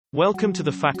Welcome to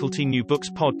the Faculty New Books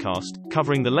podcast,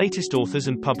 covering the latest authors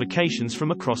and publications from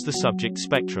across the subject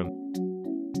spectrum.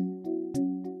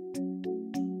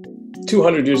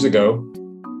 200 years ago,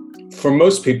 for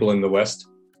most people in the West,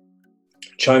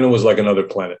 China was like another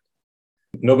planet.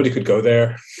 Nobody could go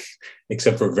there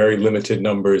except for very limited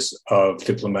numbers of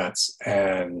diplomats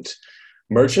and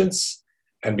merchants.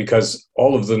 And because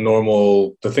all of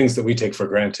the things that we take for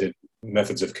granted,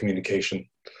 methods of communication,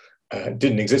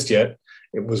 didn't exist yet,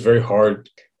 it was very hard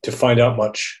to find out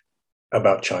much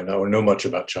about China or know much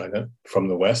about China from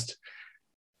the West.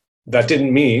 That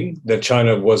didn't mean that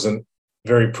China wasn't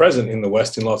very present in the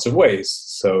West in lots of ways.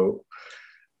 So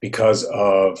because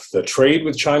of the trade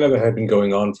with China that had been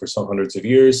going on for some hundreds of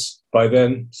years by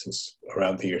then, since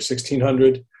around the year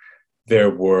 1600, there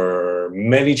were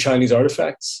many Chinese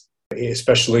artifacts,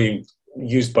 especially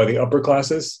used by the upper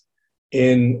classes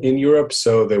in Europe.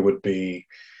 So there would be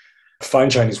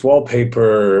fine Chinese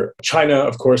wallpaper, china,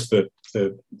 of course, the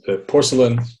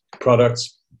porcelain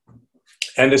products,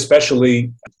 and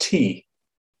especially tea,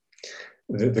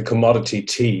 the commodity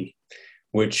tea,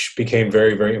 which became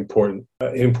very, very important,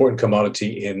 an important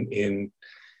commodity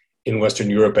in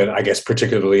Western Europe, and I guess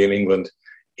particularly in England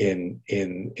in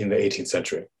the 18th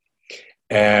century.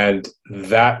 And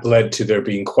that led to there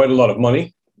being quite a lot of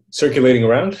money circulating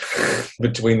around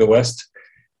between the West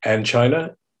and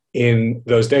China in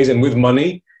those days. And with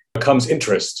money comes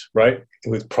interest, right?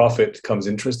 With profit comes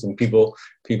interest, and people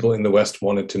in the West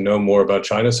wanted to know more about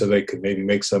China so they could maybe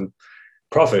make some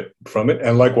profit from it.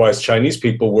 And likewise, Chinese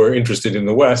people were interested in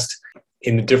the West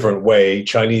in a different way.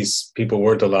 Chinese people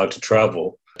weren't allowed to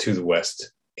travel to the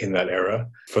West in that era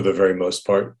for the very most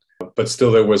part. But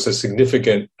still, there was a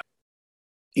significant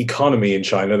economy in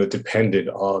China that depended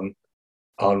on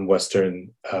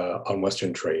Western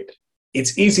trade.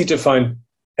 It's easy to find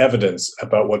evidence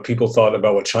about what people thought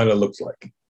about what China looked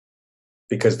like,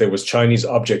 because there was Chinese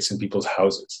objects in people's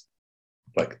houses,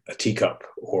 like a teacup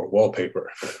or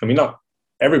wallpaper. I mean, not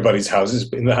everybody's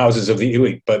houses, in the houses of the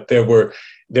elite, but there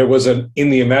was in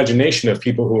the imagination of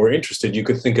people who were interested, you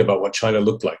could think about what China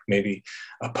looked like. Maybe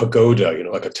a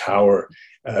pagoda, like a tower.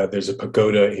 There's a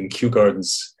pagoda in Kew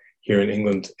Gardens here in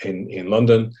England, in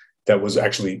London, that was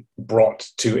actually brought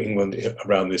to England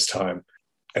around this time.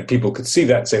 And people could see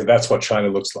that and say, that's what China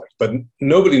looks like. But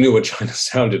nobody knew what China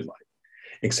sounded like,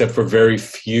 except for very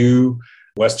few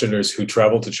Westerners who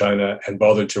traveled to China and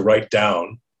bothered to write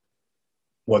down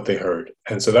what they heard.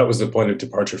 And so that was the point of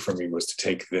departure for me, was to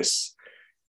take this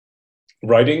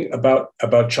writing about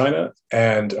China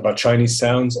and about Chinese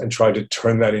sounds and try to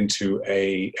turn that into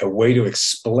a way to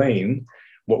explain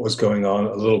what was going on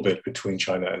a little bit between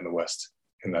China and the West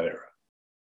in that era.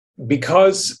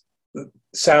 Because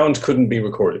sound couldn't be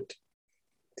recorded,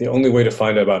 the only way to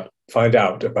find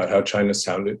out about how China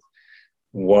sounded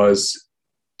was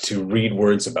to read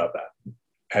words about that.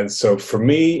 And so for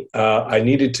me, I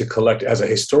needed to collect, as a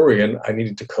historian, I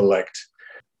needed to collect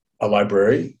a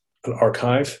library, an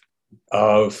archive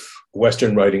of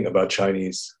Western writing about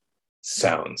Chinese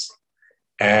sounds.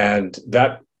 And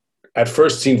that at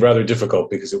first seemed rather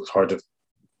difficult because it was hard to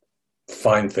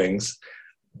find things.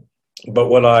 But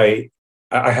what I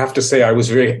have to say, I was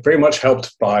very, very much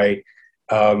helped by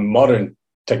modern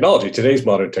technology, today's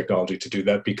modern technology, to do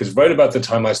that, because right about the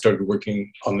time I started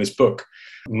working on this book,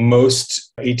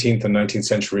 most 18th and 19th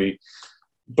century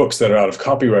books that are out of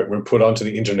copyright were put onto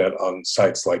the internet on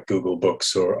sites like Google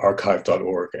Books or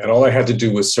archive.org. And all I had to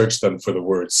do was search them for the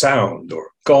word sound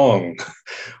or gong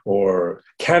or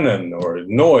cannon or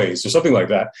noise or something like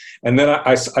that. And then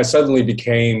I suddenly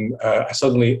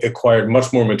acquired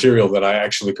much more material that I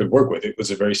actually could work with. It was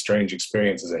a very strange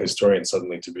experience as a historian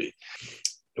suddenly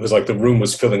it was like the room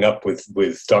was filling up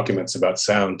with documents about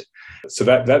sound. So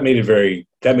that made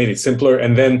it simpler.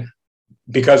 And then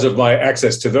because of my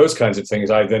access to those kinds of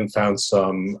things, I then found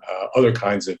some other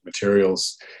kinds of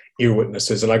materials, ear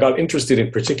witnesses, and I got interested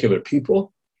in particular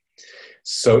people.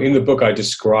 So in the book, I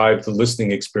described the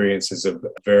listening experiences of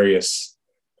various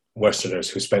Westerners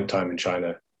who spent time in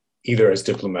China, either as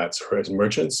diplomats or as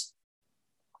merchants.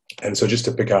 And so just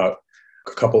to pick out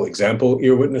a couple example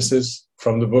ear witnesses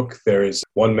from the book, there is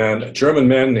one man, a German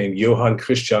man named Johann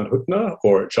Christian Huttner,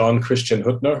 or John Christian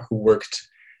Huttner, who worked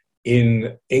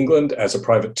in England as a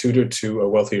private tutor to a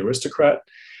wealthy aristocrat.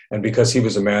 And because he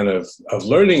was a man of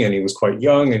learning and he was quite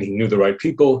young and he knew the right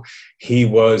people, he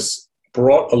was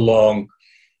brought along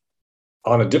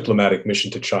on a diplomatic mission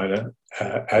to China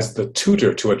as the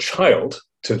tutor to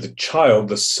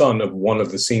the son of one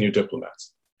of the senior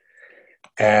diplomats.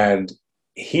 And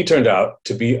he turned out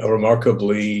to be a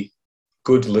remarkably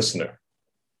good listener,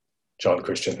 John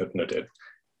Christian Huttner did.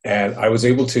 And I was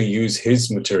able to use his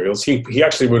materials. He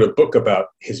actually wrote a book about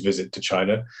his visit to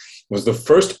China. It was the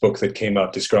first book that came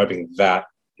out describing that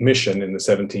mission in the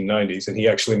 1790s. And he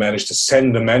actually managed to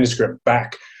send the manuscript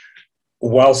back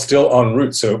while still en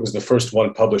route. So it was the first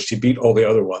one published. He beat all the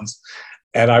other ones.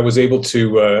 And I was able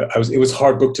to, it was a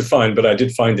hard book to find, but I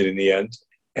did find it in the end.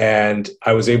 And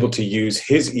I was able to use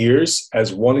his ears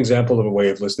as one example of a way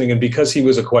of listening. And because he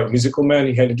was a quite musical man,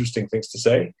 he had interesting things to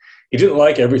say. He didn't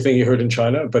like everything he heard in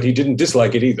China, but he didn't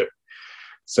dislike it either.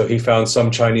 So he found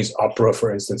some Chinese opera,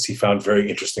 for instance, he found very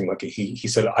interesting. Like he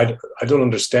said, I don't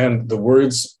understand the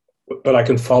words, but I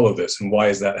can follow this. And why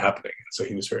is that happening? So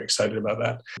he was very excited about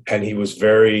that. And he was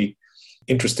very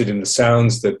interested in the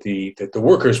sounds that the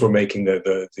workers were making,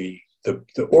 the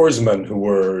oarsmen who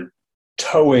were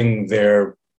towing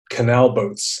their canal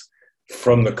boats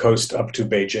from the coast up to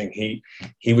Beijing.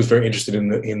 He was very interested in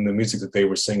the music that they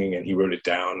were singing, and he wrote it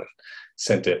down and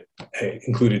sent it,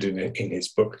 included it in his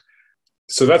book.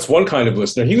 So that's one kind of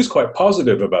listener. He was quite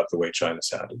positive about the way China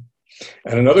sounded.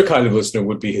 And another kind of listener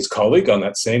would be his colleague on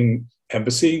that same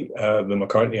embassy, the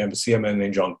Macartney embassy, a man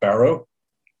named John Barrow,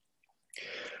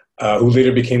 who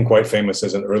later became quite famous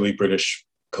as an early British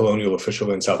colonial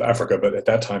official in South Africa. But at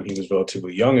that time, he was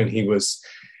relatively young, and he was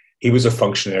a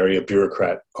functionary, a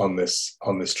bureaucrat on this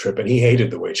trip, and he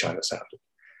hated the way China sounded.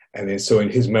 And then, so in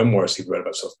his memoirs, he wrote about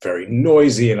it was very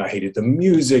noisy, and I hated the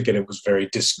music, and it was very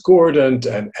discordant,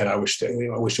 and I wish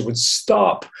it would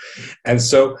stop. And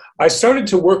so I started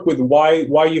to work with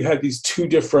why you had these two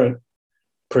different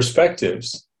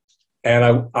perspectives,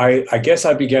 and I guess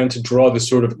I began to draw this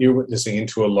sort of ear witnessing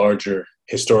into a larger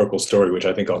historical story, which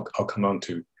I think I'll come on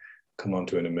to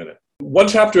in a minute. One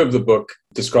chapter of the book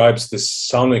describes the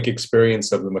sonic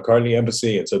experience of the Macartney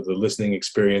embassy, and so the listening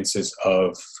experiences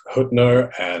of Huttner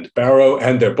and Barrow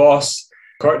and their boss,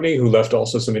 Macartney, who left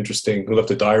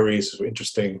a diary, some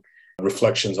interesting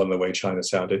reflections on the way China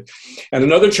sounded. And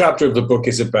another chapter of the book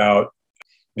is about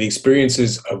the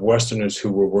experiences of Westerners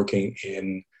who were working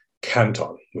in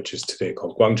Canton, which is today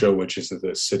called Guangzhou, which is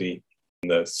the city on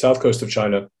the south coast of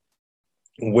China,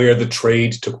 where the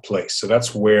trade took place. So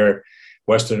that's where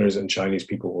Westerners and Chinese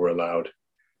people were allowed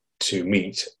to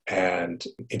meet and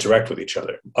interact with each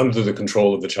other under the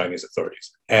control of the Chinese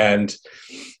authorities. And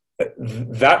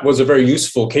that was a very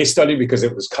useful case study because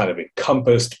it was kind of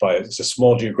encompassed by it's a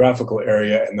small geographical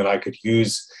area, and then I could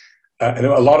use. And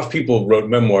a lot of people wrote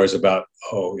memoirs about,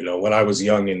 when I was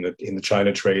young in the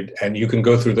China trade, and you can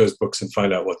go through those books and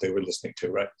find out what they were listening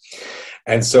to, right?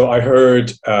 And so I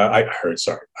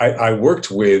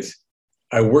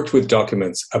worked with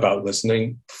documents about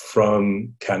listening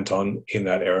from Canton in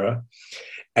that era,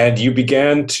 and you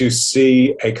began to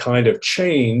see a kind of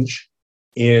change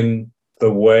in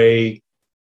the way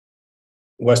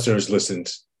Westerners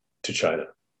listened to China.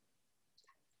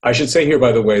 I should say here,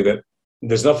 by the way, that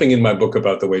there's nothing in my book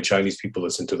about the way Chinese people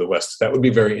listen to the West. That would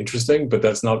be very interesting, but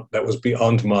that was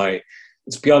beyond my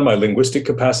linguistic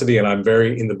capacity. And I'm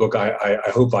in the book, I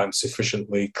hope I'm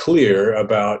sufficiently clear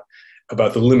about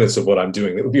the limits of what I'm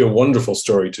doing. It would be a wonderful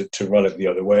story to run it the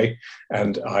other way.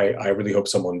 And I really hope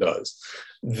someone does.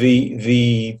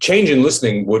 The change in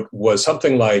listening was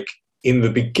something like in the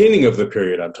beginning of the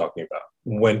period I'm talking about,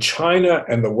 when China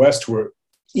and the West were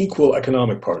equal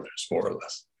economic partners, more or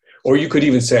less. Or you could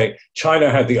even say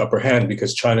China had the upper hand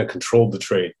because China controlled the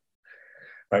trade.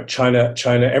 Right? China,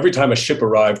 every time a ship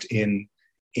arrived in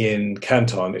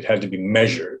Canton, it had to be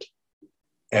measured.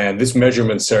 And this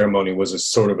measurement ceremony was a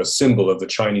sort of a symbol of the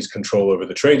Chinese control over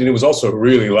the trade. And it was also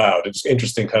really loud. It's an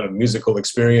interesting kind of musical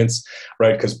experience,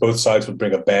 right? Because both sides would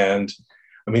bring a band.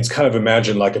 I mean, it's kind of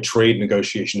imagine like a trade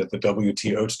negotiation at the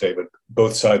WTO today, but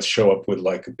both sides show up with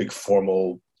like a big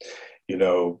formal,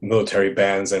 military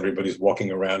bands, everybody's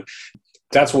walking around.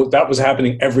 That was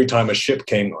happening every time a ship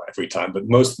came, not every time, but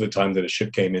most of the time that a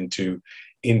ship came into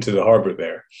the harbor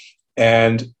there.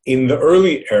 And in the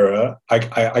early era,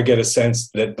 I get a sense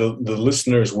that the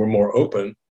listeners were more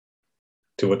open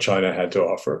to what China had to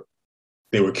offer.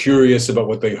 They were curious about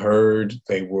what they heard.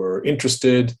 They were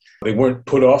interested. They weren't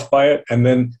put off by it. And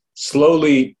then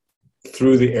slowly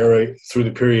through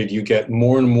the period, you get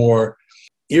more and more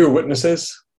ear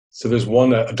witnesses. So there's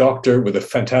a doctor with a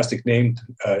fantastic name.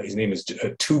 His name is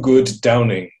Toogood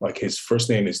Downing. Like his first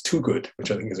name is Toogood, which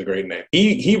I think is a great name.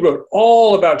 He wrote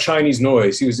all about Chinese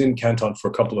noise. He was in Canton for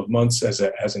a couple of months as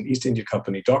an East India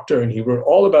Company doctor, and he wrote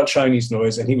all about Chinese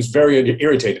noise, and he was very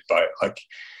irritated by it. Like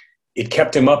it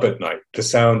kept him up at night, the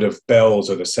sound of bells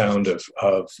or the sound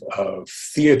of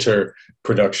theater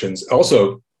productions.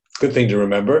 Also, good thing to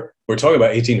remember, we're talking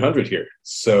about 1800 here.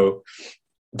 So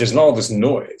there's not all this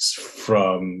noise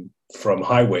from from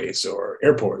highways or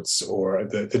airports, or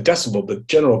the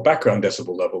general background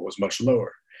decibel level was much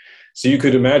lower. So you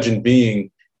could imagine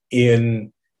being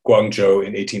in Guangzhou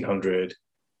in 1800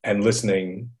 and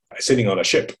sitting on a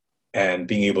ship and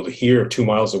being able to hear 2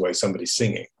 miles away somebody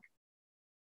singing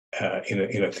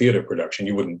in a theater production.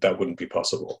 That wouldn't be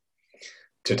possible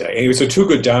today. Anyway, so Too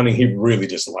Good Downing, he really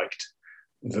just liked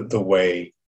the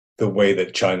way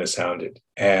that China sounded,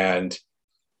 and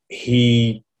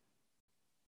he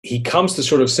comes to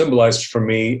sort of symbolize for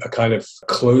me a kind of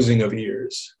closing of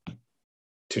ears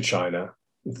to China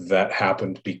that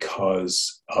happened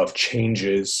because of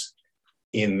changes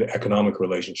in the economic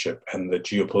relationship and the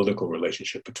geopolitical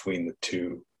relationship between the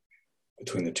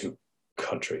two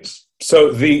countries.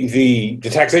 So the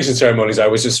taxation ceremonies, I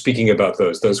was just speaking about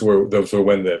those. Those were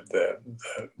when the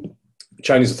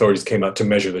Chinese authorities came out to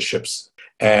measure the ships.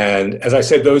 And as I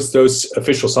said, those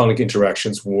official sonic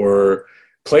interactions were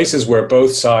places where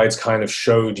both sides kind of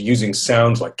showed using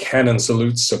sound, like cannon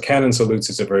salutes. So cannon salutes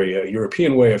is a very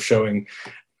European way of showing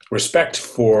respect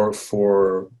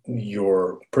for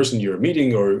your person you're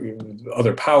meeting or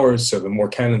other powers. So the more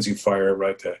cannons you fire,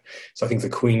 right? So I think the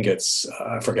Queen gets,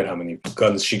 I forget how many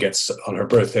guns she gets on her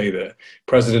birthday. The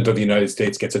President of the United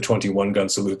States gets a 21-gun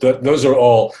salute. Those are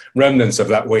all remnants of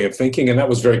that way of thinking, and that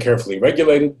was very carefully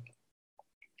regulated.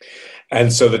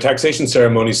 And so the taxation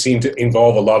ceremonies seem to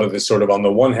involve a lot of this sort of, on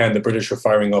the one hand, the British are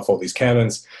firing off all these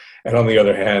cannons, and on the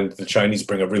other hand, the Chinese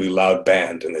bring a really loud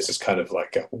band. And this is kind of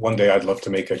like, one day I'd love to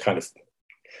make a kind of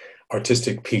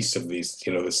artistic piece of these,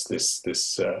 a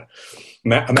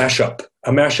mashup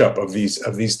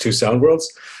of these two sound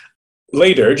worlds.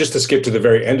 Later, just to skip to the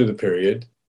very end of the period,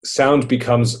 sound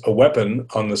becomes a weapon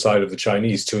on the side of the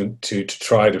Chinese to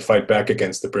try to fight back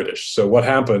against the British. So what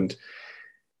happened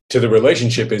to the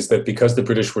relationship is that because the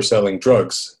British were selling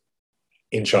drugs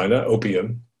in China,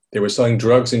 opium, they were selling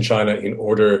drugs in China in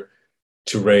order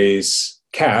to raise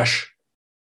cash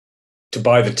to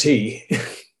buy the tea,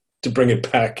 to bring it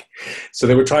back. So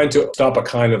they were trying to stop a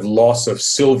kind of loss of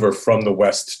silver from the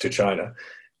West to China.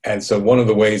 And so one of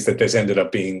the ways that this ended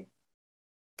up being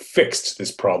fixed,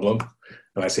 this problem,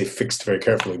 and I say fixed very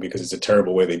carefully because it's a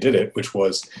terrible way they did it, which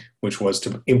was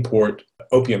to import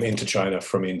opium into China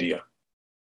from India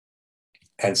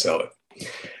and sell it.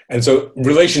 And so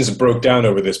relations broke down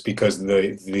over this because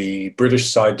the British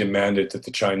side demanded that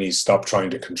the Chinese stop trying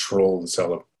to control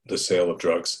the sale of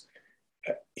drugs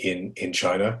in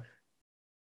China,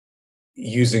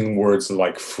 using words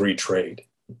like free trade.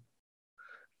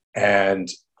 And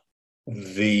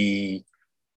the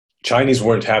Chinese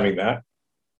weren't having that.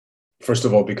 First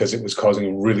of all, because it was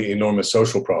causing really enormous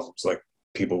social problems, like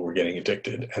people were getting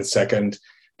addicted. And second,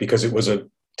 because it was a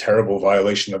terrible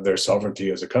violation of their sovereignty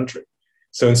as a country.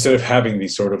 So instead of having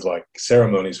these sort of like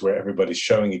ceremonies where everybody's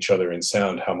showing each other in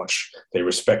sound how much they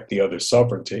respect the other's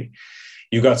sovereignty,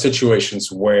 you got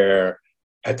situations where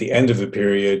at the end of the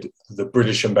period, the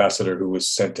British ambassador who was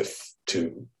sent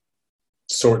to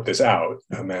sort this out,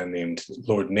 a man named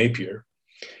Lord Napier,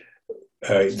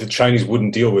 the Chinese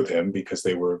wouldn't deal with him because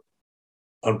they weren't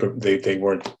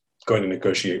going to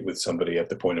negotiate with somebody at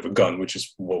the point of a gun, which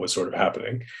is what was sort of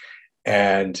happening.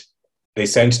 And they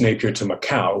sent Napier to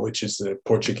Macau, which is the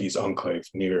Portuguese enclave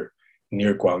near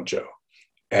Guangzhou.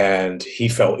 And he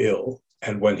fell ill.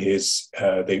 And when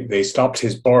they stopped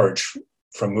his barge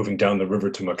from moving down the river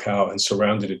to Macau and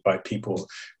surrounded it by people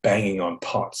banging on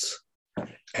pots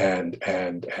and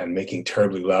making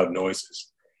terribly loud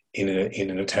noises in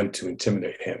an attempt to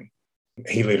intimidate him.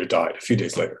 He later died, a few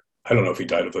days later. I don't know if he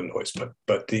died of the noise, but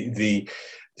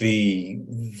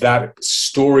that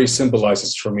story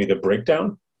symbolizes for me the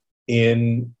breakdown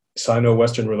in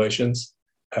Sino-Western relations.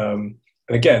 And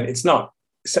again, it's not,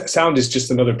 sound is just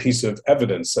another piece of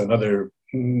evidence, another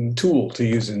tool to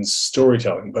use in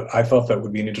storytelling, but I thought that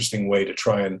would be an interesting way to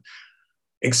try and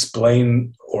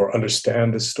explain or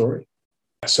understand this story.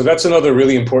 So that's another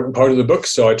really important part of the book.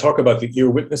 So I talk about the ear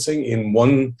witnessing in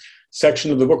one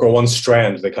section of the book, or one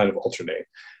strand, they kind of alternate.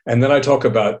 And then I talk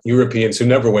about Europeans who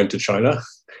never went to China,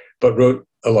 but wrote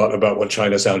a lot about what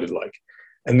China sounded like.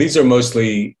 And these are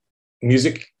mostly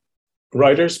music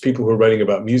writers, people who are writing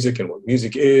about music and what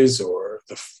music is, or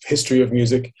the history of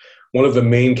music. One of the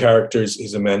main characters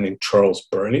is a man named Charles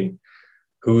Burney,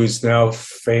 who is now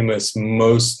famous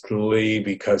mostly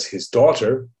because his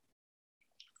daughter,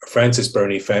 Frances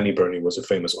Burney, Fanny Burney, was a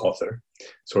famous author,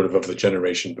 sort of the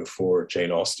generation before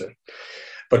Jane Austen.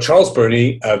 But Charles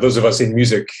Burney, those of us in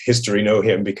music history know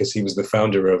him because he was the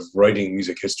founder of writing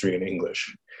music history in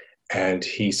English. And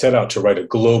he set out to write a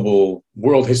global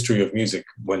world history of music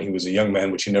when he was a young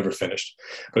man, which he never finished.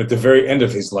 But at the very end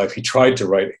of his life, he tried to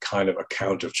write a kind of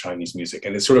account of Chinese music.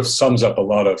 And it sort of sums up a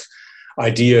lot of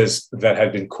ideas that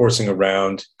had been coursing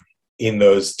around in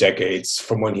those decades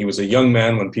from when he was a young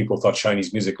man, when people thought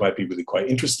Chinese music might be really quite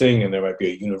interesting and there might be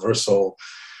a universal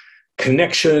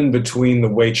connection between the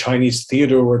way Chinese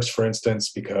theater works, for instance,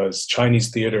 because Chinese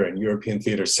theater and European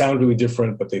theater sound really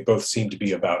different, but they both seem to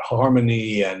be about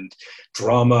harmony and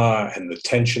drama and the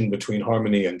tension between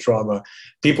harmony and drama.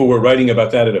 People were writing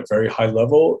about that at a very high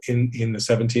level in the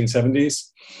 1770s.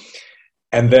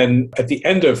 And then at the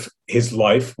end of his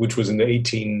life, which was in the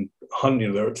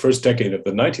 1800, the first decade of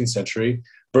the 19th century,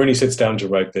 Burney sits down to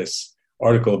write this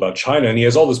article about China, and he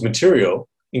has all this material,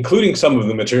 including some of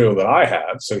the material that I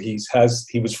have. So he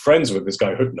was friends with this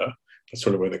guy Huttner. That's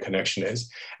sort of where the connection is.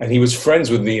 And he was friends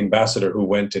with the ambassador who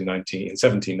went in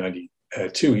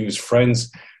 1792. He was friends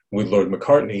with Lord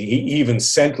Macartney. He even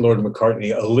sent Lord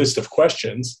Macartney a list of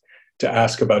questions to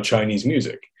ask about Chinese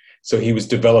music. So he was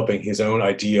developing his own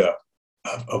idea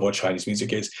of what Chinese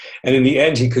music is. And in the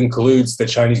end, he concludes that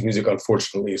Chinese music,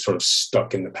 unfortunately, is sort of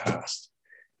stuck in the past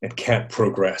and can't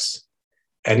progress.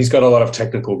 And he's got a lot of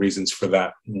technical reasons for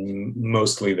that,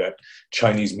 mostly that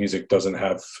Chinese music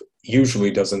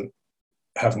usually doesn't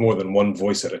have more than one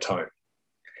voice at a time.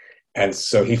 And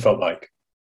so he felt like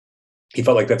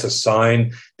that's a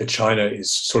sign that China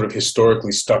is sort of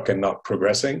historically stuck and not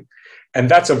progressing. And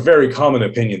that's a very common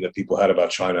opinion that people had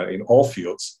about China in all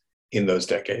fields in those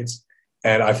decades.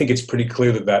 And I think it's pretty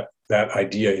clear that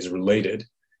idea is related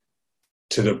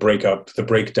to the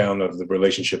breakdown of the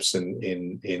relationships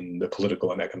in the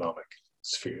political and economic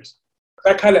spheres.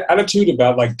 That kind of attitude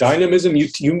about like dynamism,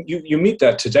 you meet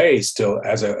that today still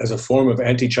as a form of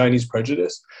anti-Chinese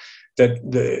prejudice. That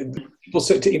the people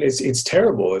say, it's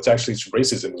terrible. It's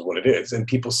racism is what it is. And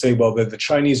people say, well, the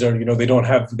Chinese are, they don't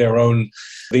have their own.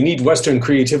 They need Western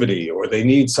creativity, or they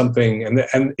need something.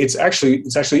 And it's actually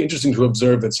interesting to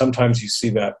observe that sometimes you see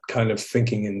that kind of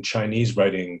thinking in Chinese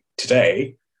writing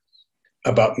today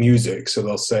about music. So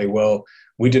they'll say, well,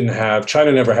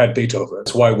 China never had Beethoven.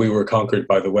 That's why we were conquered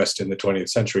by the West in the 20th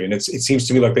century. And it seems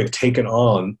to me like they've taken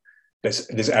on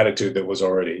this attitude that was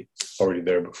already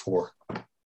there before.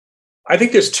 I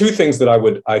think there's two things that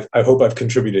I hope I've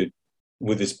contributed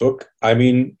with this book. I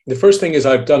mean, the first thing is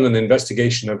I've done an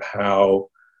investigation of how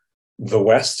the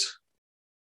West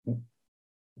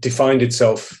defined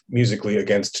itself musically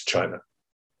against China,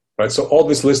 right? So all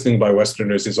this listening by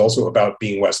Westerners is also about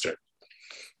being Western.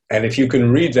 And if you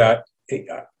can read that,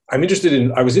 I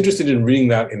was interested in reading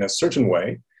that in a certain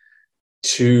way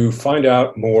to find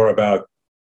out more about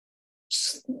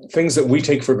things that we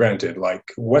take for granted, like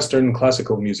Western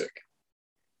classical music.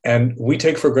 And we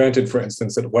take for granted, for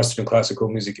instance, that Western classical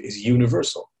music is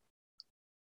universal,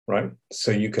 right? So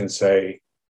you can say,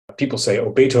 people say, oh,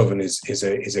 Beethoven is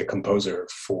a composer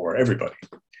for everybody.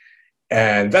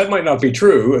 And that might not be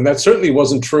true. And that certainly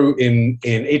wasn't true in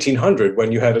 1800,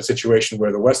 when you had a situation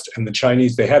where the West and the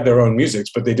Chinese, they had their own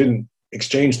musics, but they didn't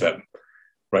exchange them,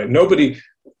 right?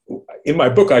 In my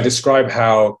book, I describe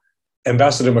how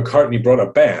Ambassador Macartney brought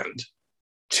a band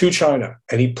to China,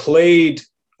 and he played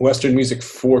Western music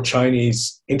for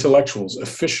Chinese intellectuals,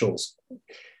 officials,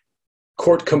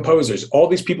 court composers. All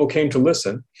these people came to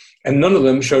listen, and none of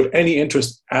them showed any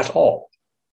interest at all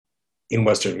in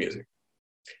Western music.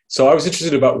 So I was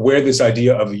interested about where this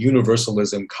idea of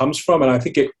universalism comes from, and I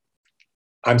think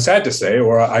I'm sad to say,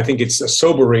 or I think it's a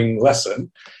sobering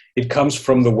lesson. It comes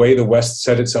from the way the West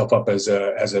set itself up as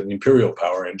an imperial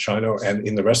power in China and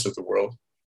in the rest of the world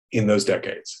in those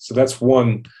decades. So that's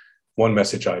one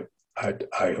message I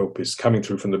hope is coming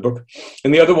through from the book.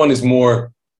 And the other one is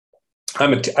more,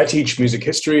 I teach music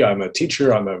history. I'm a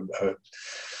teacher.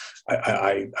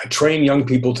 I train young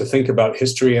people to think about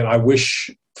history, and I wish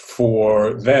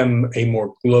for them a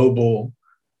more global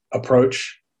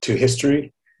approach to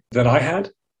history than I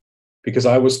had, because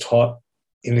I was taught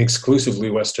in exclusively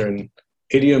Western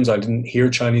idioms. I didn't hear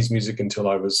Chinese music until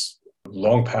I was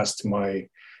long past my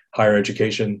higher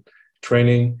education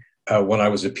training. When I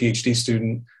was a PhD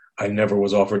student, I never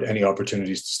was offered any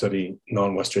opportunities to study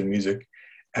non-Western music.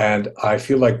 And I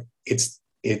feel like it's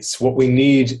what we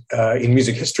need in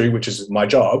music history, which is my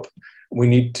job. We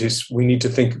need to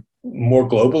think more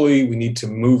globally. We need to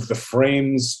move the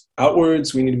frames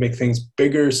outwards. We need to make things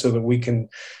bigger so that we can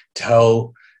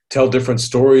tell different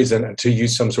stories, and to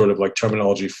use some sort of like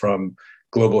terminology from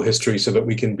global history, so that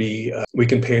we can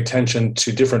pay attention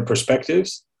to different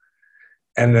perspectives,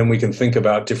 and then we can think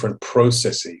about different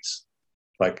processes,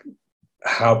 like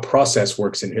how process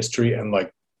works in history, and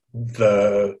like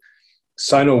the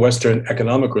Sino-Western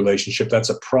economic relationship, that's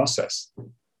a process.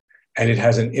 And it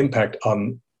has an impact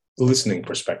on listening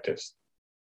perspectives.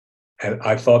 And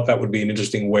I thought that would be an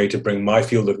interesting way to bring my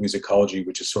field of musicology,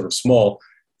 which is sort of small,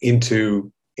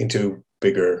 into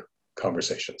bigger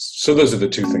conversations. So those are the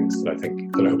two things that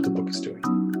I hope the book is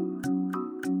doing.